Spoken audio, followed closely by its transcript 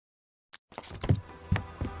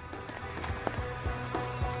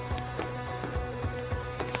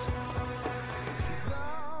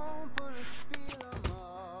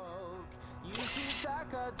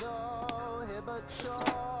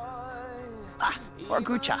or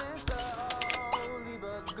Gucha.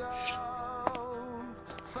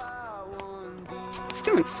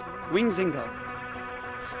 Students, wing zingo.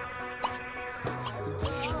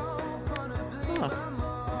 Oh,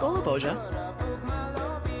 Gola Boja.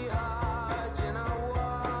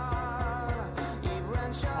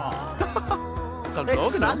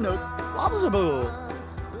 Kalbogano. Labzabu.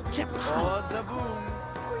 Zaboom.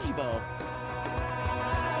 Ujibo.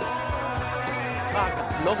 Baka.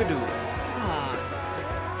 Logadu.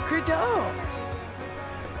 Credo.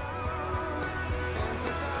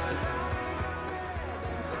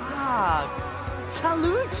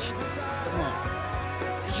 Taluch.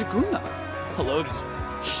 Jaguna. Halogi.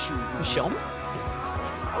 Shom.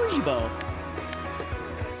 Ujibo.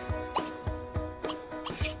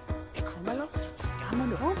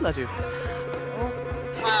 Ladu.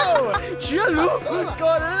 Oh, Jalu,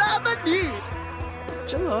 Golabadi.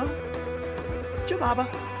 Jalo, Jababa.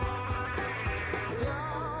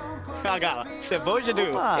 Agala, Savojadu,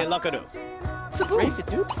 Elokado. Sabu,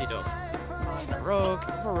 Sido. Rogue,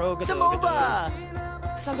 Varoga, Samoba.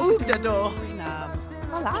 Saludado.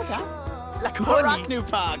 Malaga. Lakorak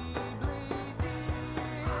Nupag.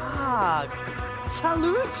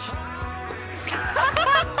 Taluch.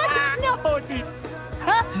 Snowty.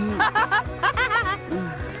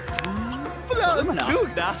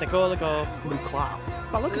 Suda Sakolako Mukla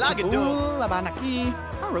Lagadu Labanaki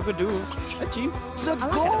Arugadu Achim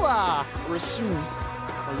Zagola Rasun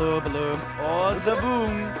Baloo Baloo Oh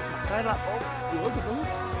Zaboom Kaira Oh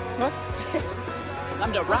What?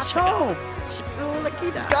 I'm the Racho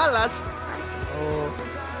Shipulakida Galas Oh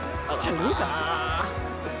Chaluka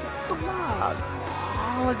Come on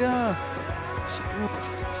Alaga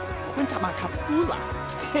Quintama Kafula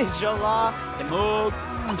Jola Emog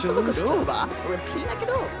Jolugadoba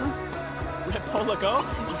Repinakado Repolago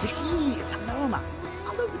Ziki Sanoma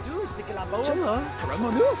Alubadu Zikilabo Jola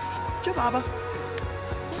Ramonu Jababa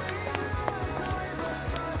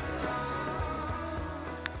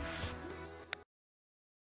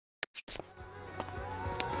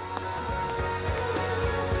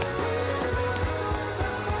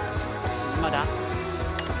Mada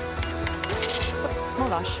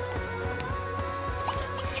Molash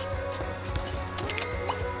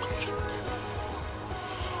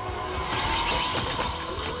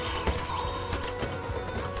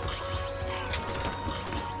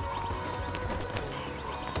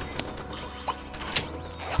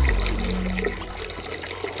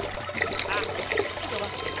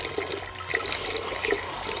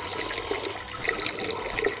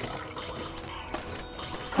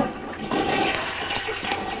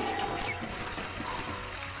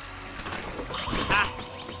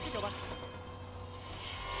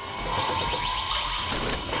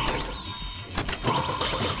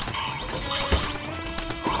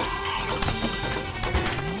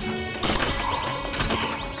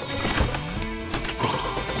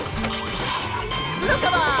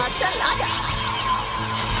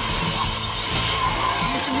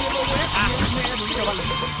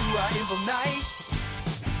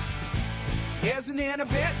Isn't in a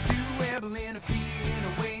bit too able in a feeling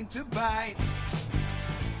a way to bite.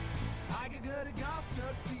 I get good at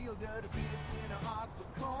gossip, feel dirty bits in a hostile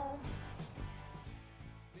comb.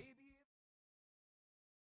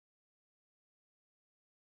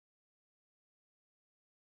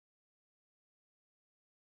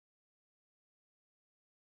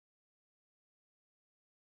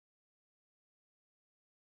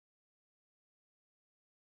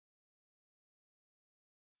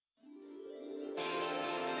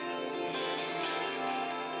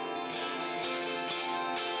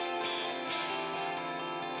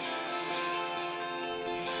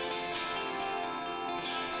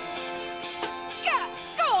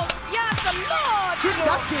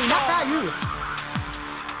 Dusky, not that you.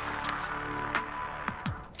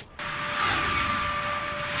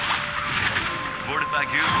 Boarded by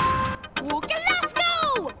Goodie. Walk and let's go!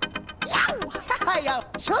 Yow! Hiya,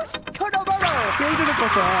 just Kodoboro. Trade to the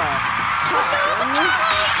Copa.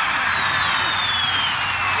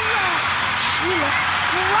 Sheila,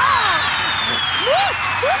 Luis,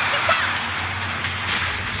 Buscata!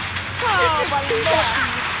 Oh, Baloti,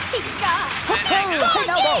 Tika, Hotel, hey,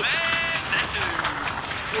 elbow.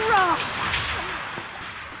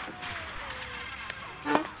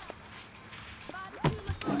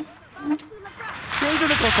 Trade to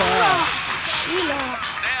the Copa. Sheila.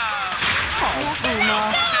 Oh, Buma.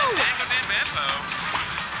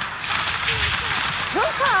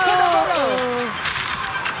 Just Kodoboro.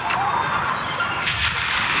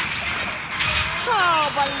 Oh,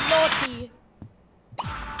 Baloti.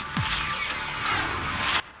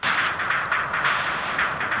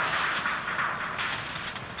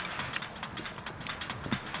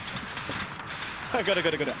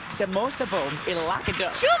 Good. Samosa bom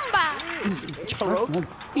ilakada. Chumba. Charok.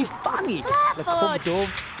 Ifani. La Bravo.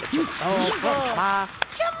 Koma.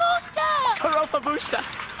 Chamusta. Karofa busta.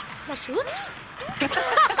 Flashuni.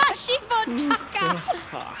 Shifotaka.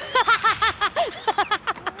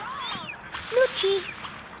 Luchi.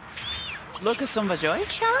 Lucas Sombajoy.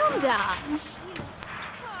 Chanda.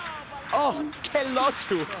 Oh,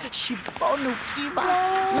 kelotu. Shifonu kiba.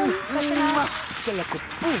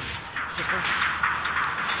 Selakupuf.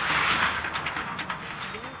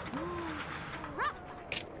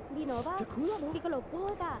 Dinova. Piccolo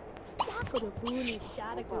Boga. Sacco Buni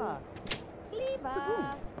Shadago.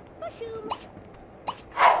 Cleaver. Mushroom.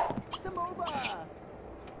 Samoba.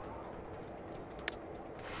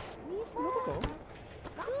 Loco.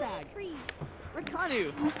 Bag. Free. Rakanu.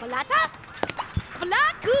 Palata.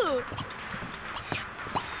 Flaku.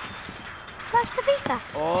 Plastifica.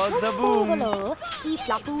 Oh, Zaboom. Shumbolo. Ki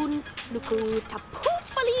flapun. Luku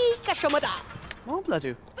tapufali kashomada.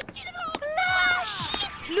 Mobladu. Flash.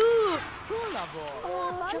 Flu. Kulavo.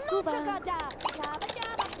 Chakuba.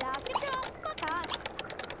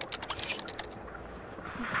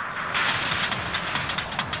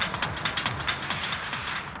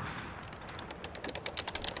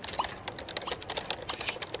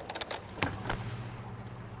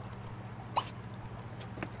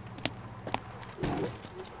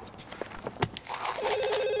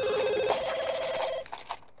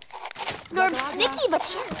 You're sneaky, but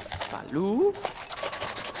sure. Palu.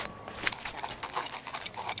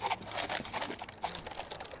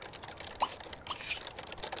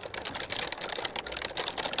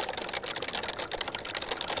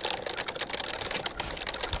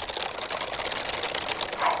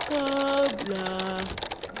 Blah.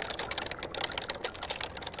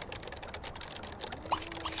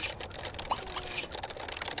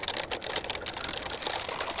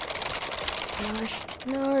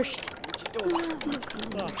 Nourished.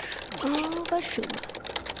 Oh, Bashuma.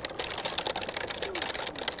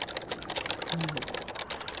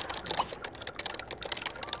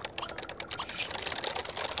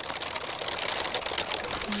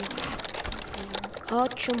 Oh,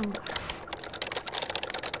 Chumba.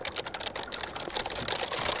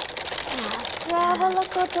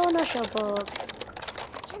 Travelakotona Shabok.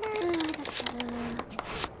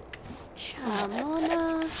 Chamona.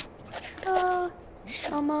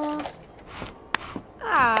 Shama.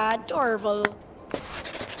 Ah, Dorval.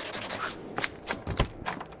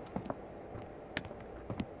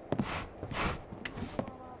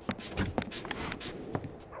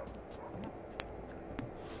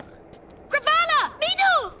 Gravala!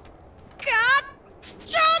 Minu! God!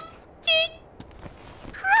 Shot! Tick!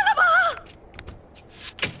 Grava!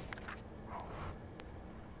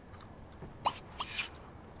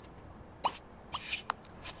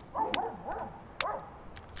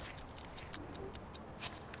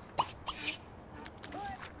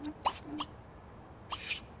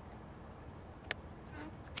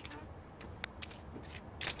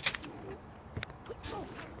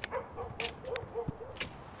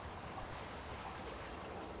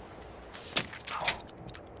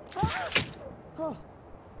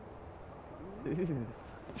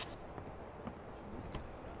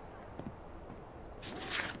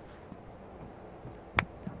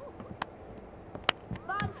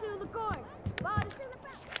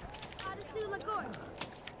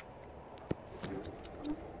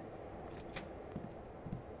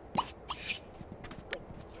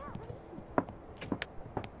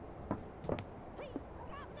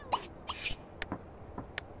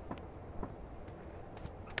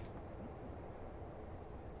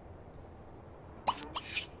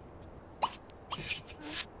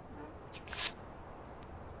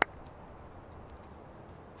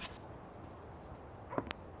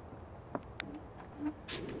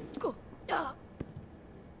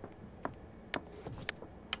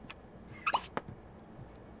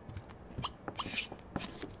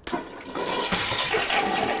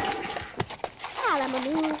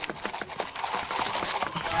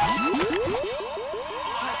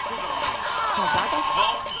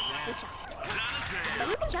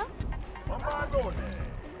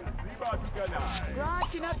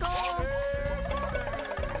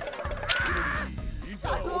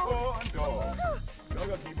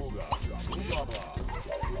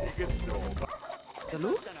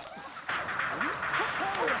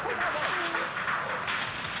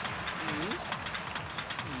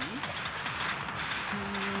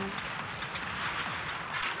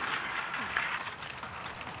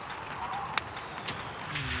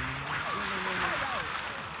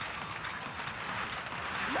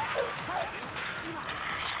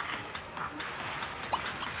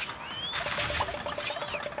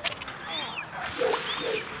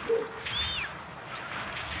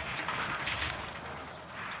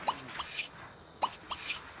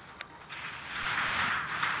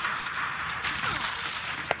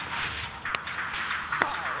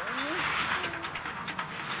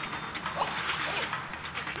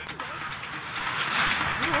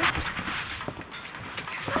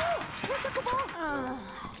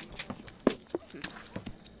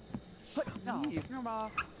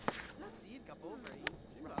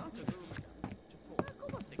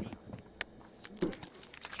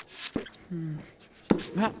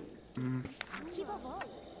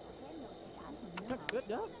 Good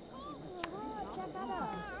dog.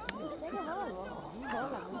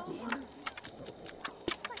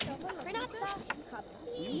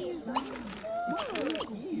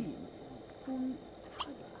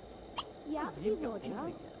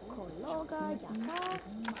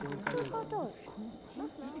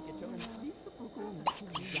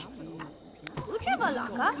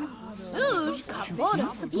 Uczevolaka, Sush, Kaboda,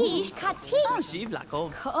 Vish, Katik, Shiv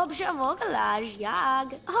lakom. Kobshavogalash, Jag,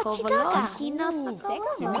 Kovolon, Kinos,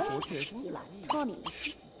 Tony.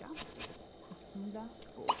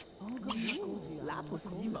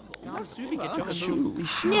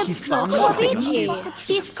 Nipsovici,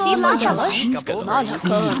 Fisko Lachalosh,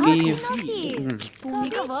 Malakon,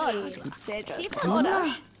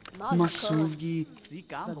 Masugi.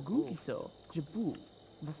 Gugiso. Jabu.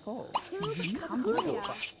 Before.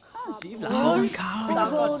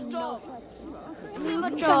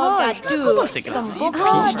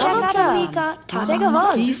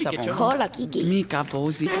 Mika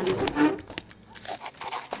Bosi.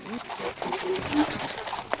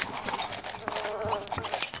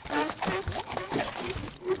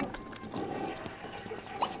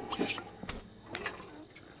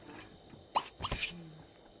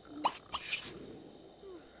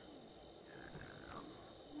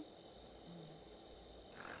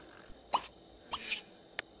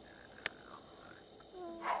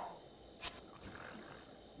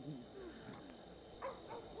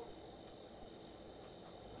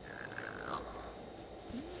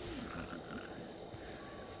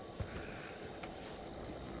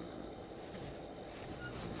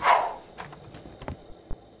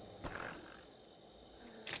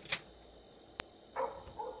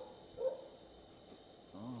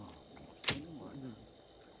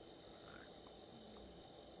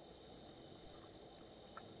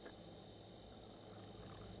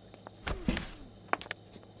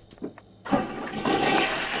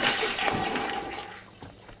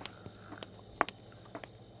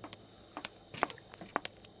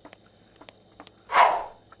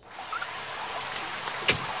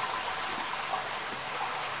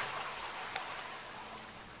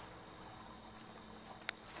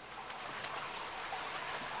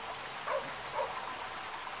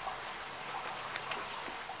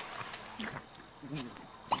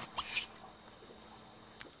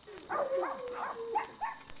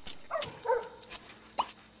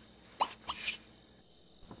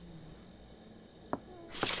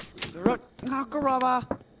 Nakarava.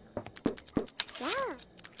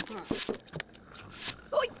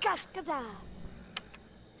 Oi, cascada!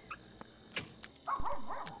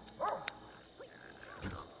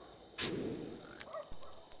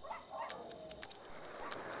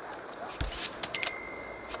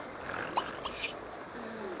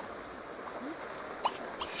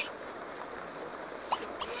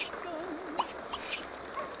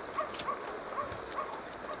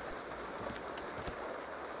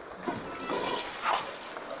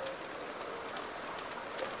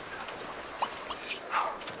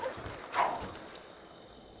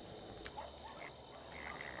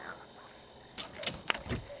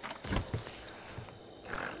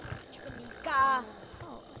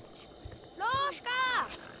 Loshka!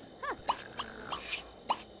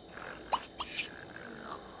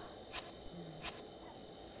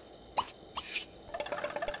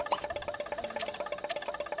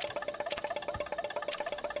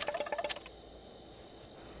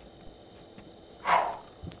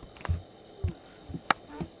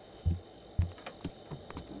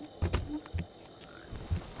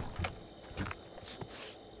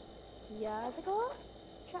 Yazako?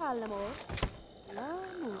 Shalamo?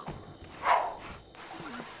 Lamu.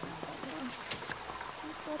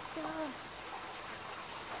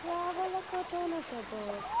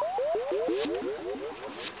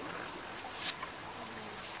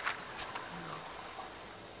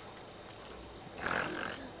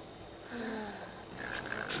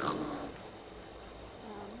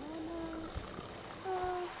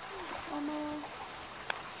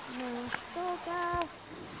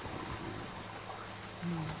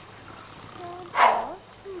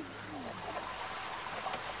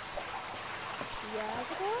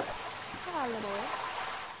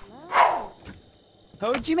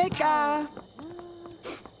 Hojimeka.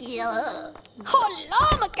 Hello,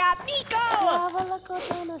 Macapnico!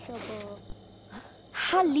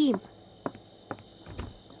 Halim.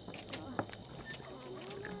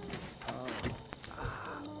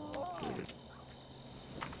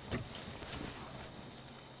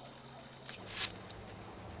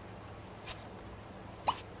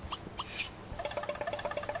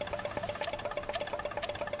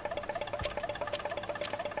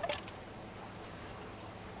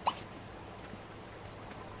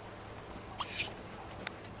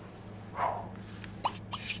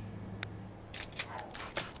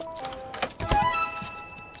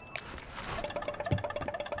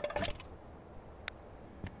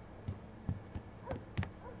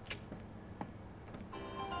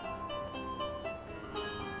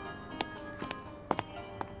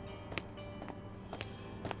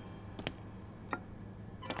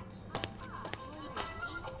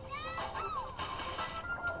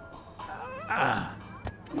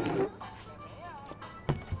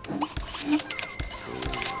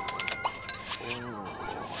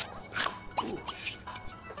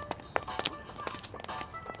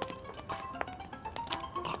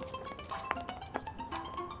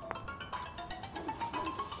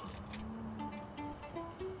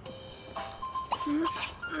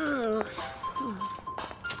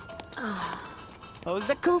 Oh,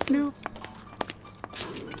 Zakufnu.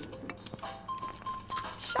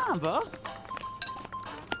 Shamba.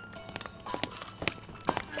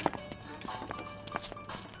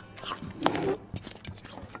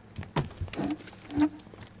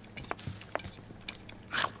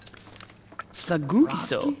 The Goodie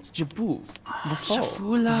so, Jabu, before,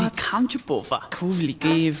 sie kam Jabova, Kuvli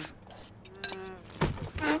gave.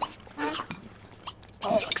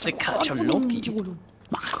 Se Kachonoki,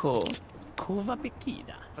 Mako, Kova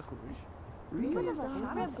Bekida.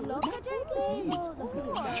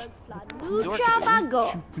 Luchabago.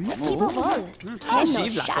 Sibavol.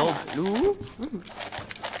 Shibla Lu.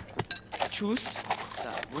 Choose.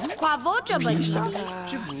 Quavocha Baji.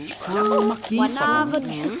 Wanava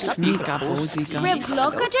Mika Bosika.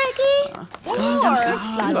 Revloka Jackie.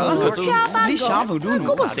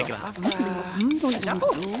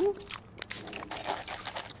 Luchabago.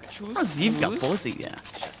 Zivka Bosika.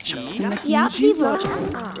 Ja, Sivo.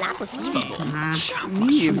 Lapo Sivo.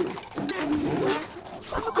 Shamim.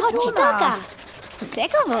 Ochitaka.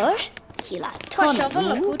 Sekovosh. Kila Tosha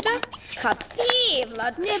Valakuta. Kapiv la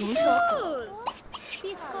Nipul.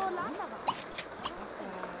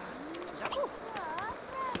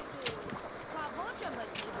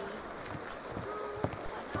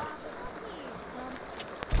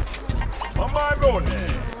 Mamone.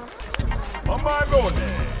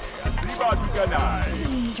 Asiba tukanai.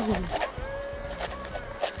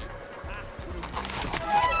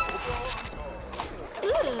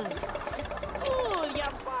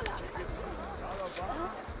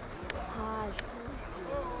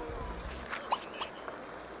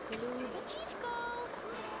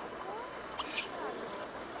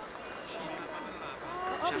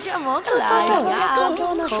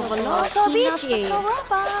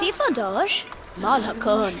 Sifadosh,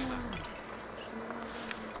 Malhakon.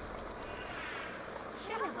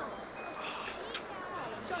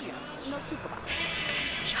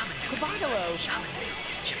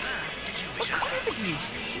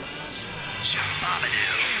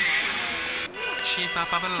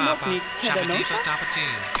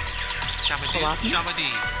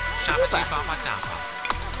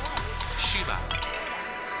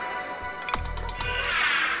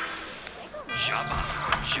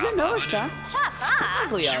 You noticed that?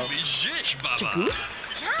 Aglio. Jagu?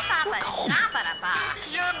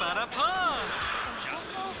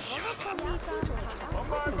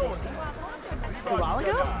 A while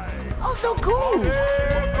ago? Oh, so cool!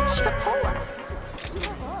 Chapola.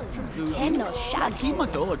 Henno Shad. Keep my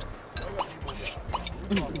god.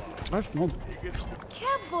 First mom.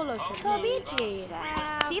 Kevolosh, Kabiji.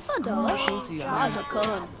 Sifadosh,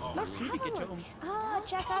 Malhakon. Let's see if we get you home.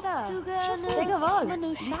 Chakada. Sugan. Segavol.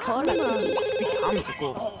 Manusha. Becomes a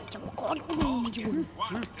goal.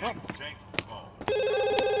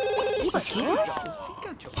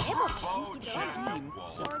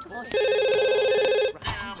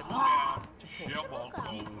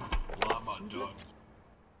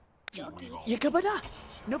 Yakabada.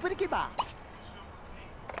 Nobody give up.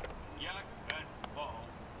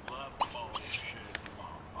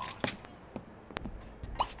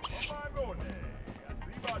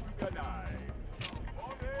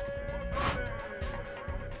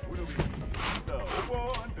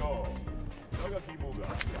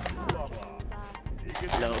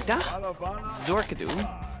 Loda, Zorkadu,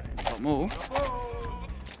 Tomo,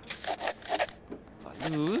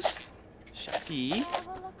 Valuz, Shaki,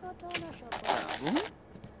 Tabu,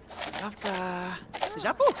 Lavka,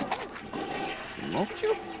 Japu,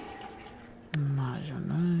 Mokchu,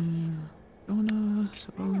 Majanai, Dona,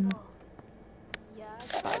 Sabon,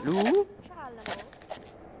 Balu,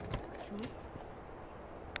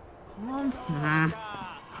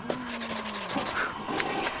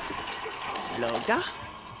 Loda,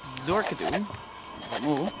 Zorkadu,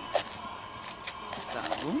 Tomo,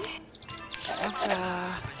 Tabu, Lavka,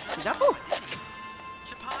 Japu,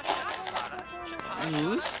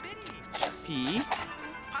 Valuz, Shafi,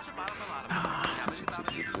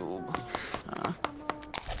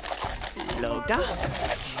 Loda,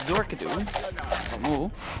 Zorkadu, Tomo,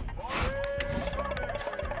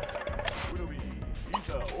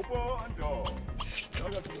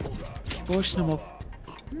 Borsnamo.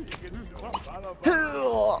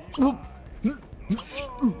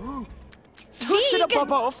 Twist it up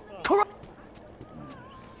above.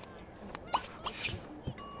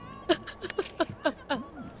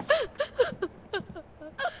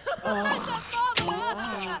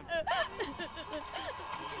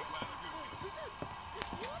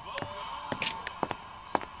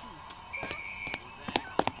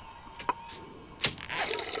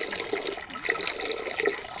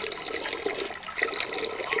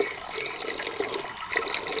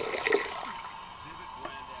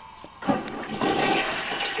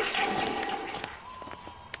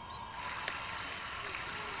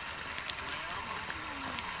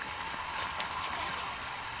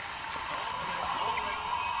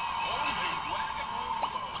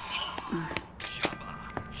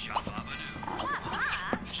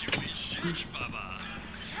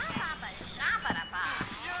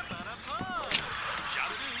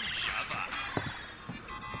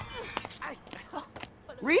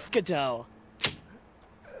 Reef Gado.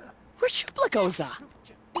 Reshuplagoza.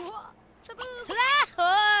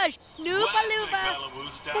 Slahosh! Nupa lupa!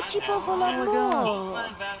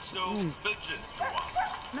 No.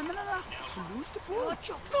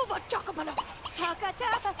 Chukuva chokamano!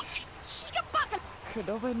 Takatapa! Shikapaka!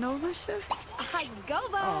 Kadova Nova, sir? I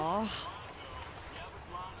gova!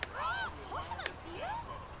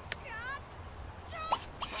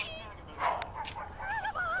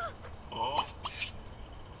 Oh.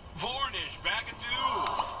 Vornish, back at you.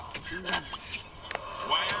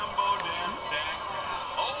 Whambo dance dance.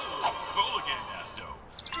 Oh, cool again, Nesto.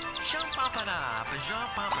 Shampapana, Bajan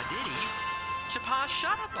Papa Diddy. Chapa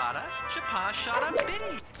Shada Bada, Chapa Shada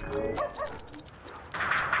Biddy.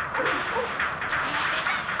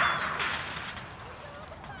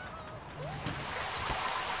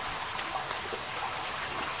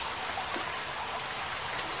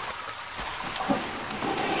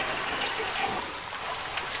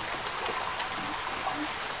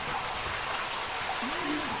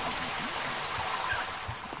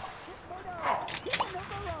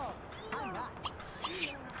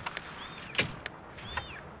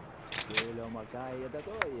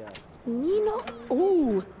 Nino?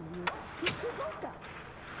 Ooh!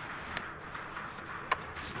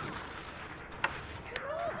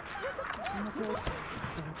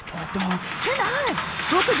 Tenai!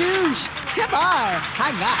 Brookadoosh! Tibar!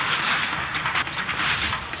 Hanga!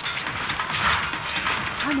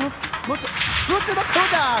 Hano! Mutsu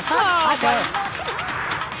Makoda!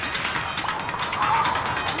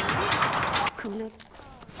 Kunut.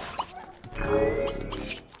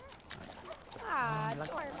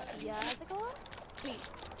 Yazako?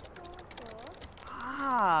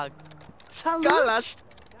 Ah! Galas!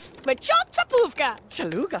 Machotsa pufka!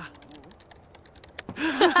 Shaluga!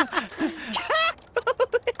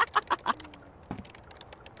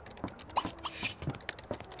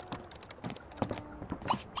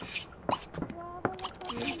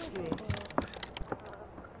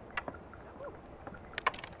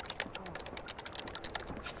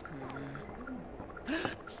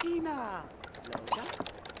 Stina!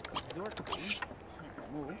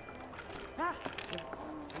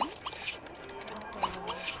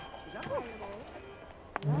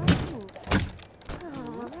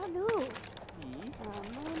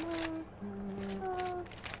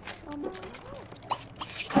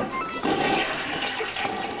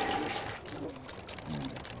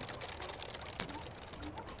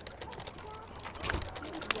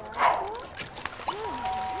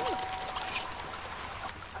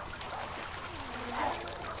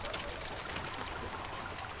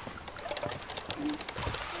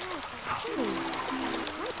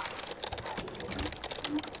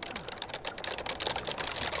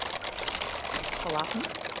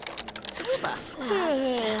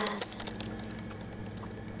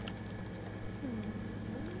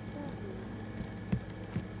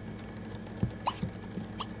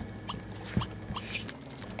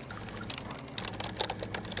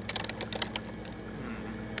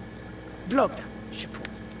 Blogda. Chapeau.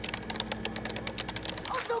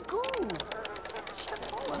 Oh, so cool.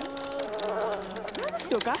 Chapeau. Nada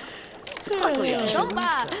stuka.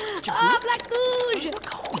 Chomba! Ah, Blacouge!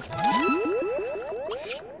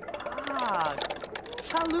 Ah,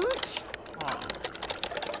 salut.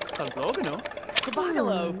 Kalgogano.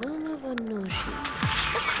 Kabagalo. Mulavonoshi.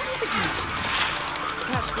 Crazy.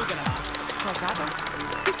 Kashugana. Kazaba.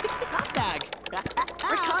 Hotdog.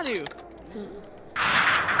 Rikanu.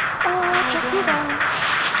 Oh, Chakuba!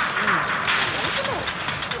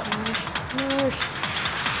 Nurst.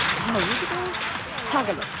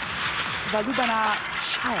 Hagalo. Valubana.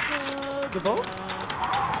 Shara. Gabo.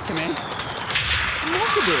 Kame.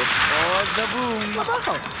 Smokadu. Oh, Zaboom.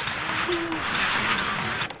 Mabaho.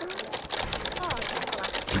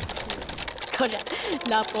 Koda,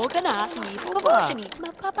 la pogana, iskoboshini,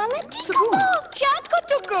 mapapaleti, Zaboom.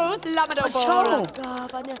 Yakutuku, lamadobora,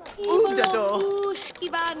 gavana, Ugdado.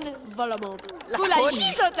 Ushkivan, Volamo, La Pula Koni.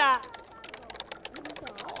 Hisota.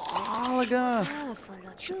 Alaga.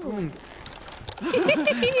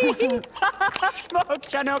 Smoke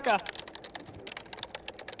Shanoka.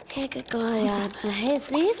 Hekagoya,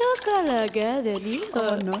 Mahesito Kalaga, the Niho,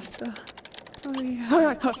 Nosta.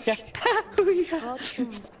 Oh yeah.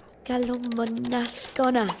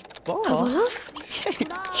 Galumonascona. Oh.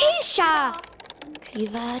 Hisha!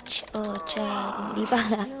 Klivach ocha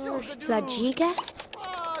nibala. Zajiga.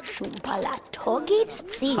 Shumpala togid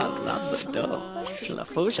si. Palazado. La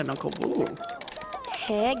Fosha no Kobu.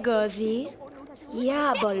 He gozi.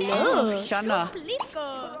 Ya bolo. Shana.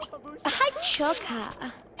 Hai choka.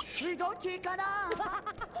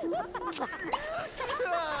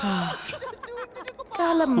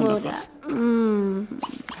 Kalamuda.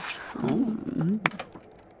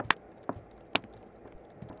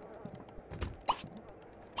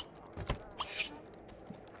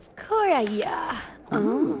 Korea.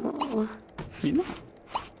 Oh. You know.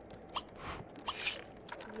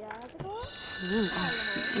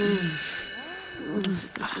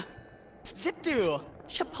 Zipdu.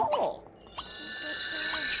 Chapeau.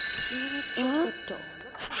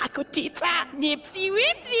 Aku tita nipsi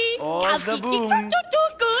wipsi. Oh, zaboom.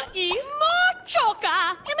 Tutuku imo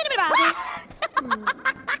choka.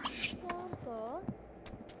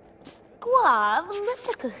 Guav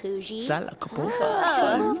litakuhuji. Sala kapo.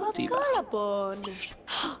 Kalabon.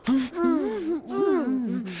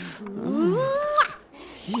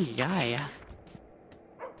 Yeah.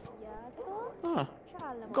 Oh.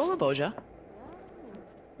 Gola boja.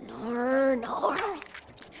 Nor.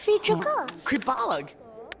 Fijuka. Kribalag.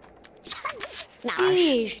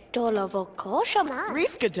 Dish dolavoko shama.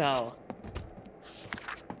 Reefgadal.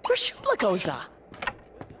 Brashuplagoza.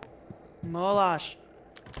 Molash.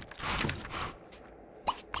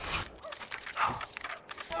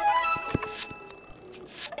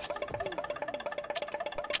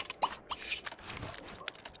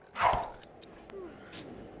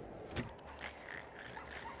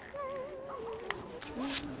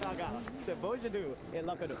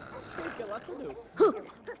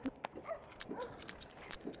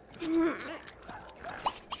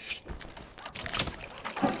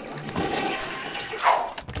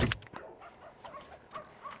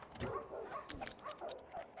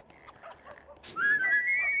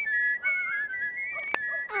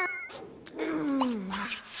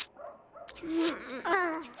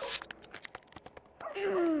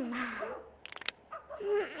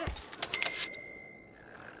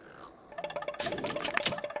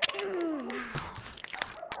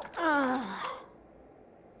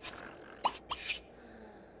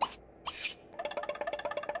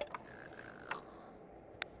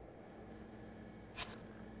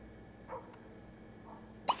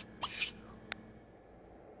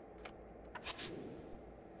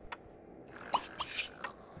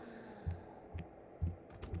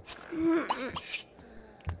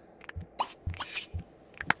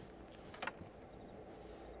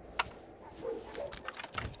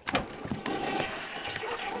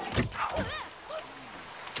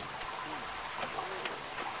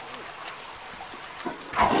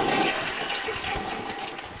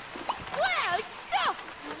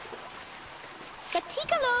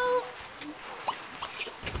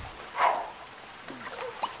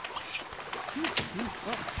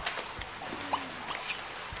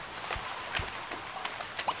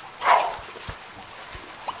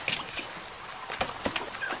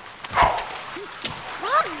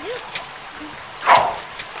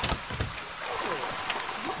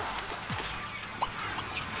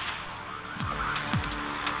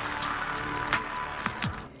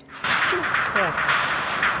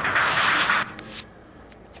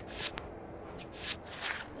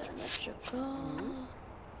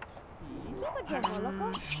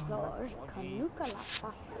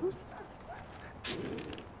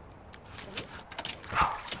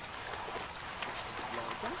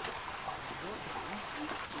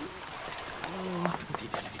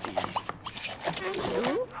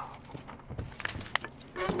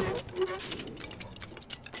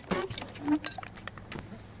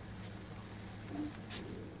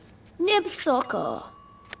 Nibsoko.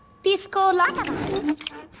 Pisco lata.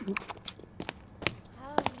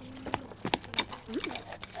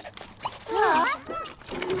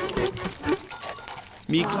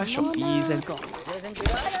 Mika shop ease and go.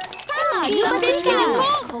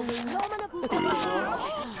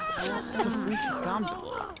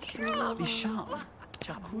 Bisham.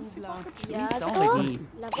 Chakusila.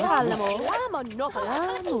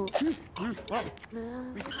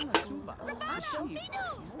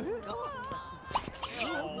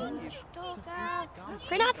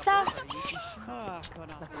 Granazza.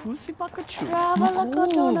 La kusi bakachu.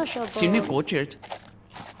 Bravo, Sine gochert.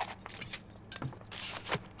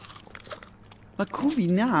 Ma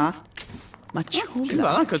kuvina. Ma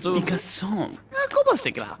chula. Mika som. Como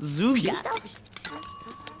se gra? Zuvia.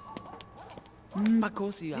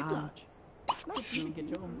 Makosi.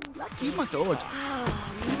 Kima dod.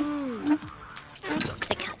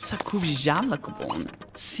 Sakuv jala kubon.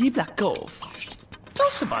 Sibla kov.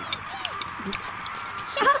 Tosaban.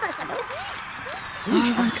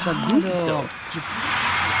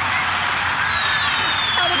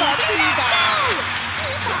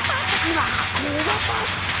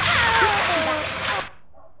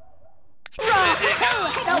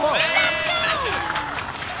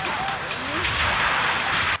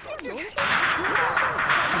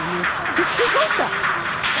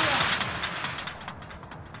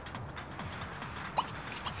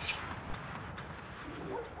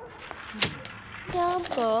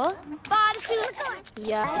 Gambo.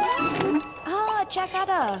 Ja. Ah,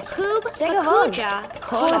 Chakada. Kub. Segavoja.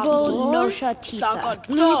 Kobo nosha tisa.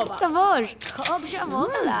 Savoj. Kob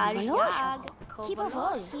shavogala. Jag.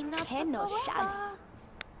 Kibavol. Keno shad.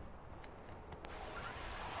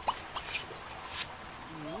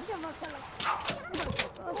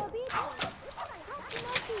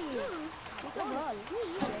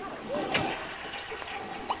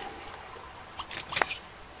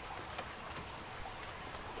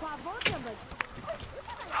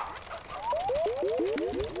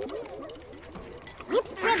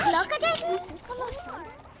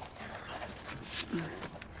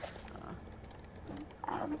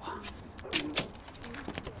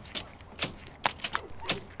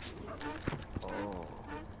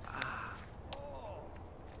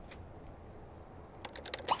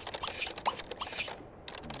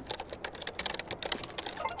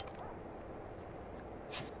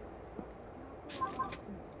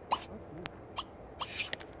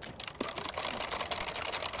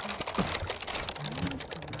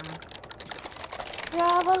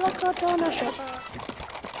 Bravo la cotona shop.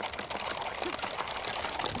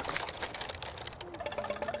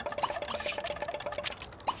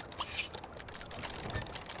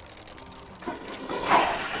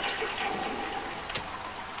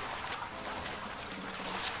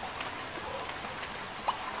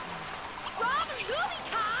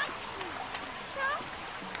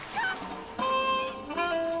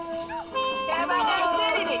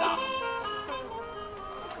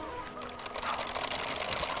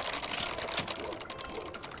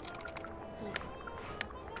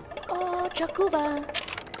 Oh, Jakuba.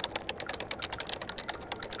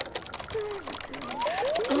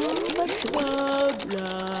 Oh,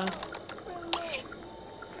 blah.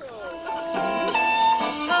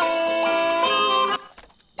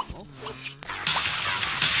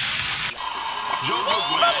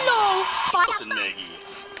 Listen, Maggie.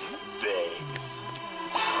 Begs.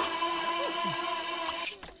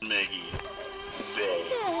 Maggie.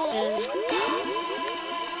 Begs.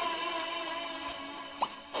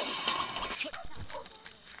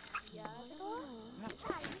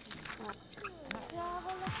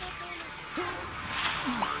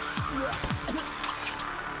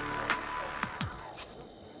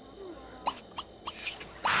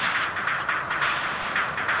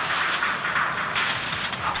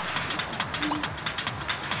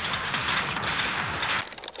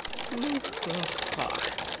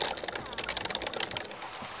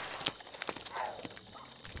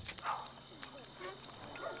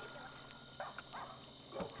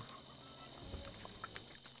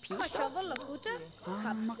 Shovel la puta.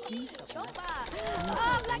 Chopa.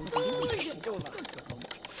 Ah, Black Goose.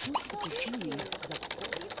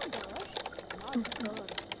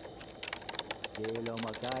 Kilo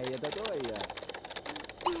makaya tatoya.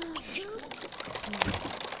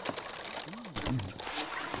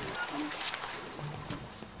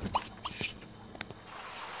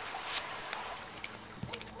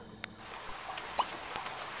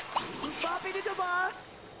 Papi dito ba?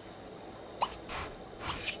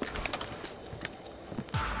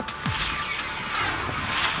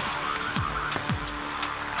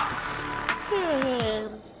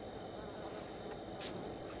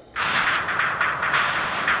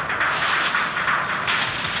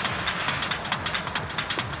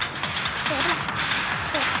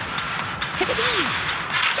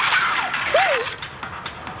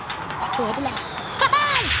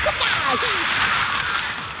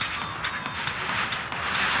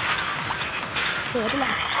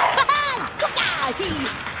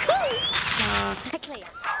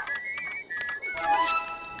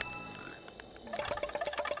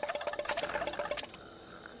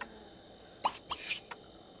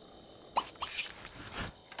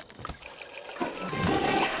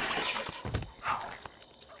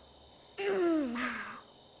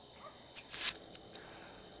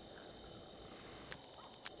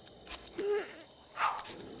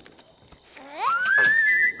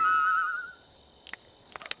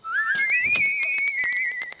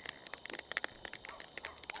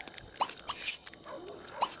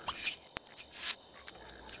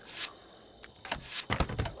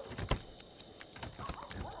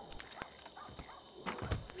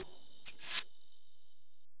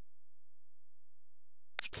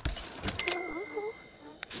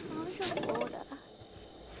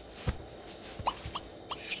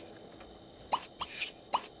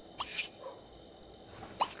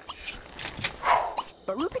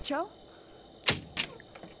 Barukacho.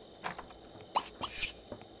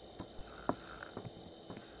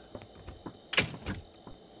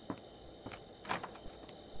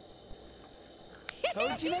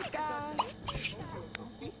 Hojimeka.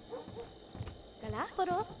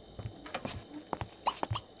 Galaporo.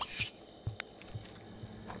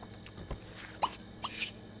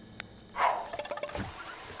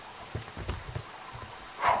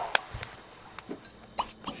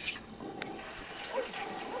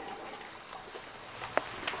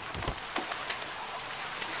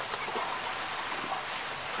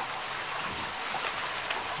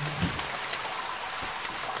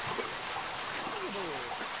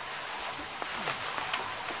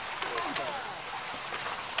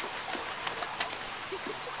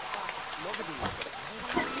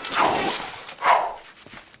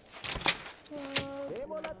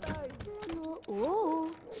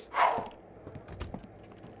 Oh.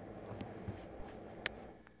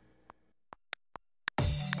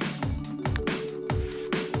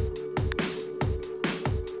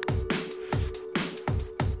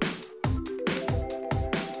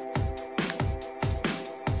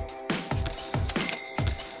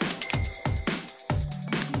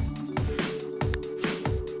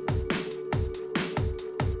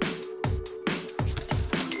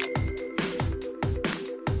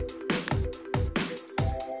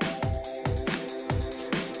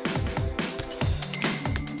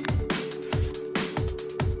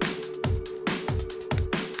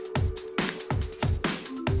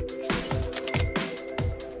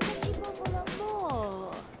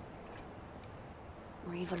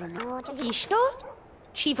 Isto?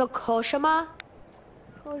 Chiva Koshama?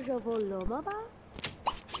 Kojavolomaba?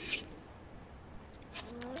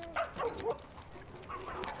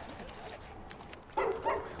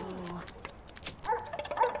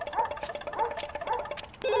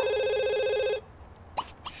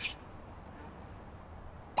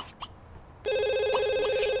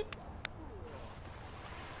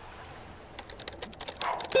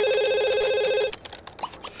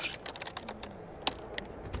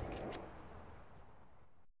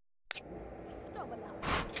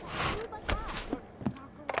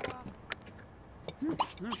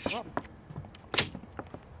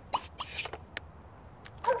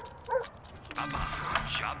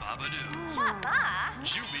 Shababadoo. Shaba?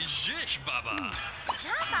 Jubi Jish Baba.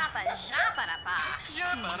 Jababa Jabaraba.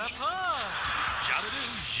 Yabarapa.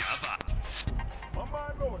 Jabadoo Jabba.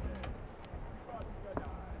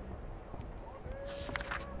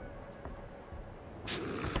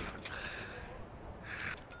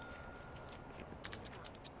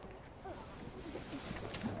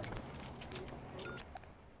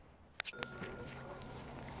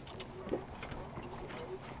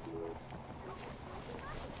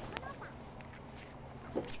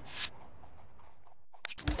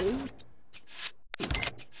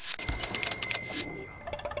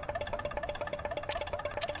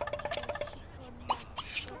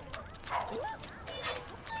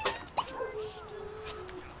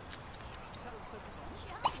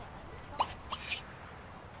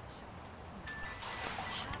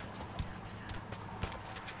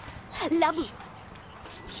 Labu.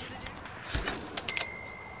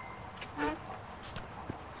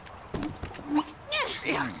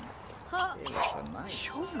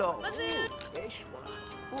 Shuvlo. Bazoo.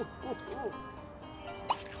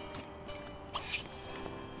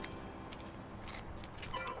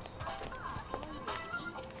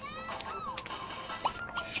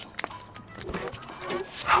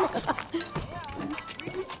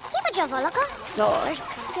 Kiba Javalaka? Zor.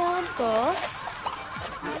 Jamko.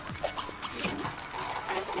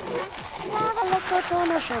 Lavalaka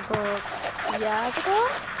tono shabo. Yazko.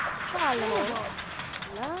 Chalo.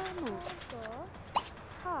 Lamu.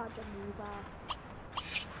 Hajamuva.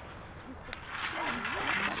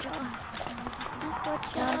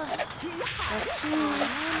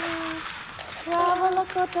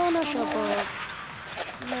 Travalaka tono shabo.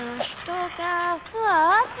 Nashtoka.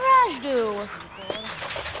 Rajdu.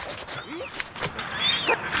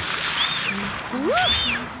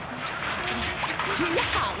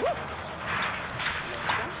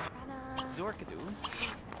 Zorkadu.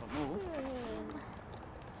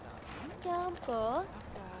 Jamko.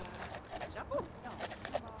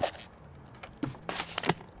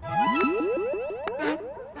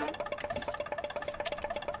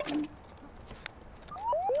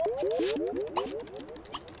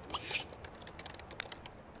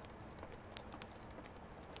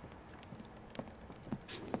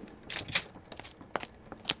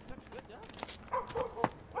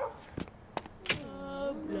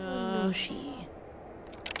 Lushi.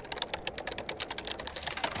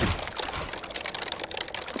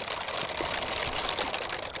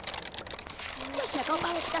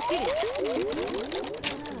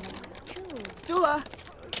 Stula.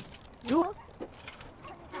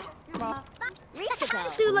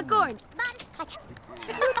 Stula Gorn.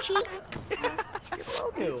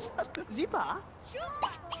 Zipa.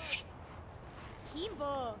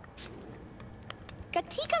 Kimbo.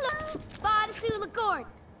 Katikala. Bada Stula Gorn.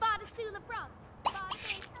 Bada Stula Brown.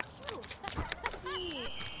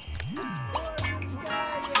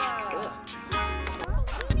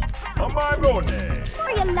 On my morning.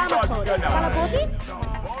 Maria Lamatore. Calaboti?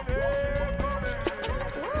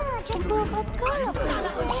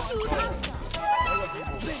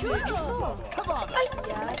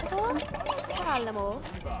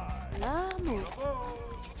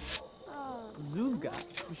 Zuga.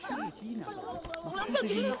 Kushirikina.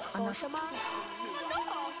 Makusiri anak.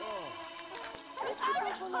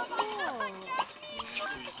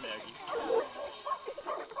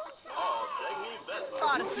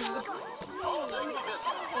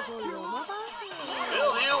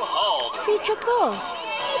 Feature cool.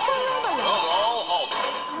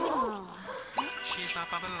 Shiba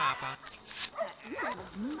baba lapa.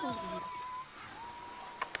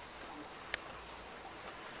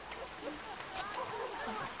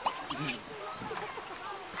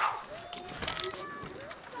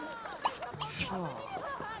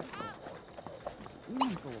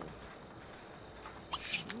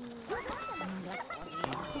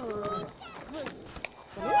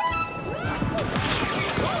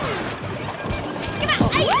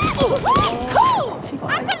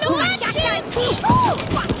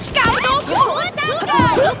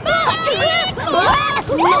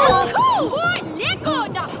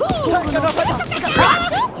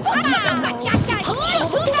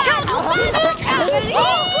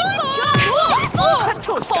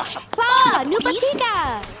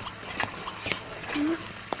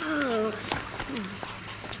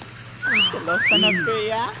 Lo sana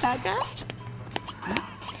ya, naga.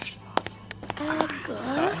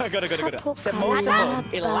 Goda. Samosa,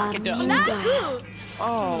 ilakado.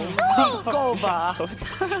 Oh, Kova.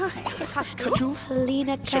 Kaju.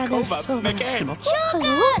 Lina Shakova, Megan.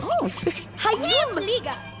 Hayim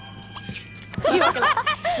Liga.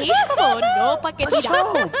 Hishkabo no paketida.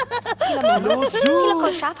 Hila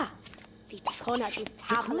koshapa. Vitona tu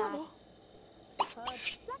tabla.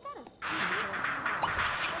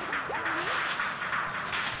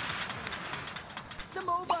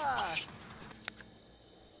 Samoba.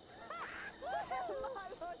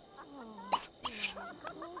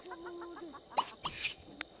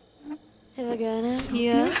 Evagana,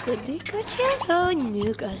 ya sedikit cello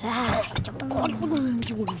nyugalah.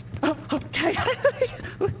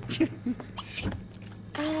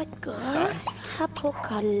 Aku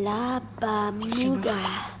tapokalaba muga.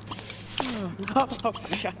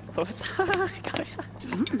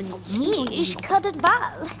 Nish kadet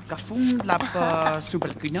bal. Kafum lapa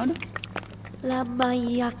subal kinana. La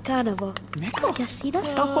mayakanavo. Meko. Yasida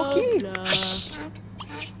Sahoki.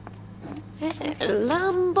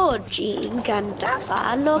 Lamboji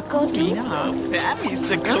Gandafa Loco Dina, that is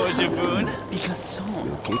a Kojabun. Because song.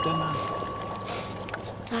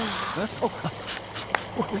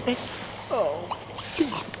 Oh,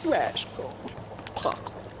 rascal.